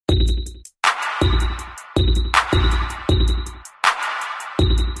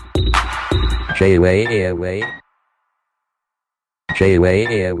J-Way Airway. J-Way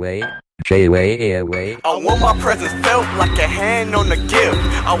Airway. J-Way Airway. I want my presence felt like a hand on the gift.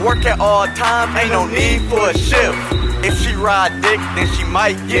 I work at all times, ain't no need for a shift. If she ride dick, then she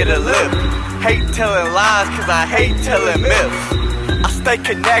might get a lift. Hate telling lies, cause I hate telling myths. I stay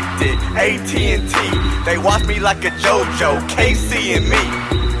connected, AT&T. They watch me like a JoJo, KC and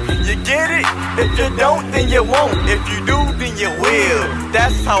me. You get it? If you don't, then you won't. If you do, then you will.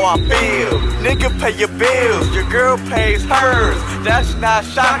 That's how I feel. Nigga pay your bills, your girl pays hers. That's not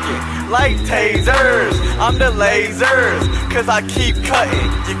shocking, like tasers. I'm the lasers, cause I keep cutting.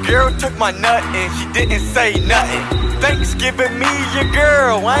 Your girl took my nut and she didn't say nothing. Thanks giving me your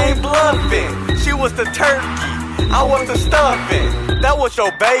girl, I ain't bluffing. She was the turkey, I was the stuffing. That was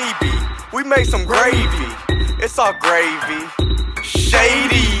your baby, we made some gravy. It's all gravy.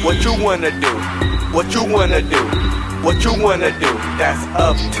 Shady. What you wanna do? What you wanna do? What you wanna do? That's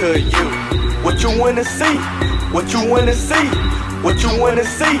up to you. What you wanna see? What you wanna see? What you wanna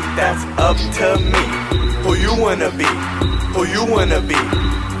see? That's up to me. Who you wanna be? Who you wanna be?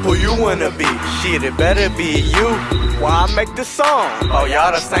 Who you wanna be? Shit, it better be you. Why I make the song? Oh,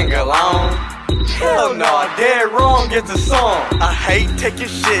 y'all done sang along? Hell no, dead wrong is a song. I hate taking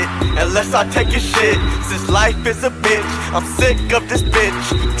shit unless I take a shit. Since life is a bitch, I'm sick of this bitch.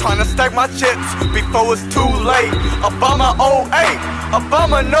 Tryna stack my chips before it's too late. Obama 08,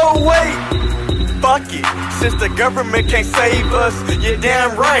 Obama no way. Fuck it, since the government can't save us, you're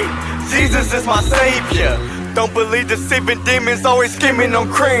damn right, Jesus is my savior. Don't believe the 7 demons always skimming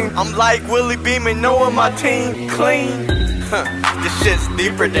on cream. I'm like Willie Beeman, knowing my team clean. This shit's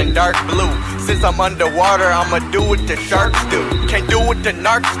deeper than dark blue. Since I'm underwater, I'ma do what the sharks do. Can't do what the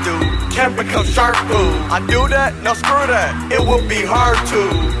narcs do. Can't become shark food. I do that? No, screw that. It would be hard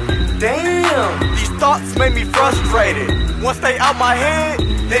to. Damn, these thoughts make me frustrated. Once they out my head,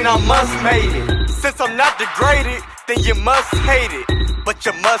 then I must make it. Since I'm not degraded, then you must hate it. But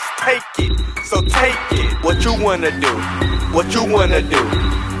you must take it, so take it. What you wanna do? What you wanna do?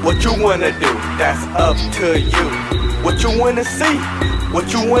 What you wanna do? That's up to you. What you wanna see?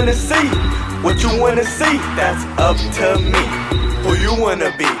 What you wanna see? What you wanna see? That's up to me. Who you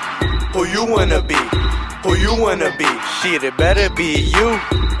wanna be? Who you wanna be? Who you wanna be? Shit, it better be you.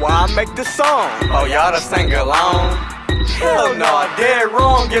 Why I make the song? Oh, y'all done sang along? Hell no, dead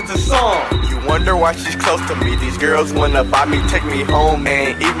wrong is a song. You wonder why she's close to me. These girls wanna buy me, take me home,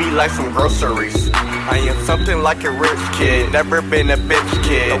 and eat me like some groceries. I am something like a rich kid, never been a bitch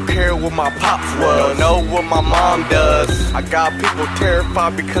kid. Don't care what my pops was, don't know what my mom does. I got people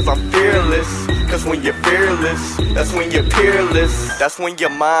terrified because I'm fearless. Cause when you're fearless, that's when you're peerless. That's when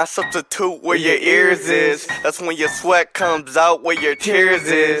your mind substitute where your ears is. That's when your sweat comes out where your tears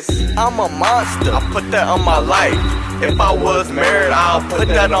is. I'm a monster, I put that on my life. If I was married, I'll put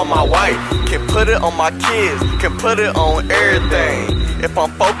that on my wife. Can put it on my kids, can put it on everything. If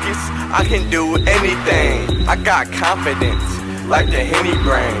I'm focused, I can do anything. I got confidence, like the Henny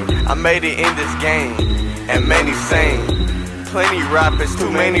brain. I made it in this game, and many sing. Plenty rappers,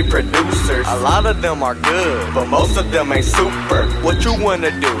 too many producers. A lot of them are good, but most of them ain't super. What you wanna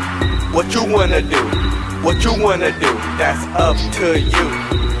do? What you wanna do? What you wanna do? That's up to you.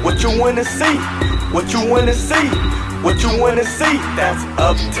 What you wanna see? What you wanna see? What you wanna see? That's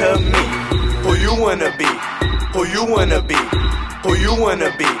up to me. Who you wanna be? Who you wanna be? Who you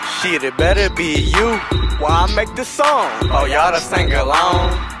wanna be? Shit, it better be you. Why I make the song? Oh, y'all done sang along?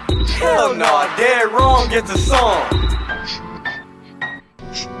 Hell no, dead wrong is a song.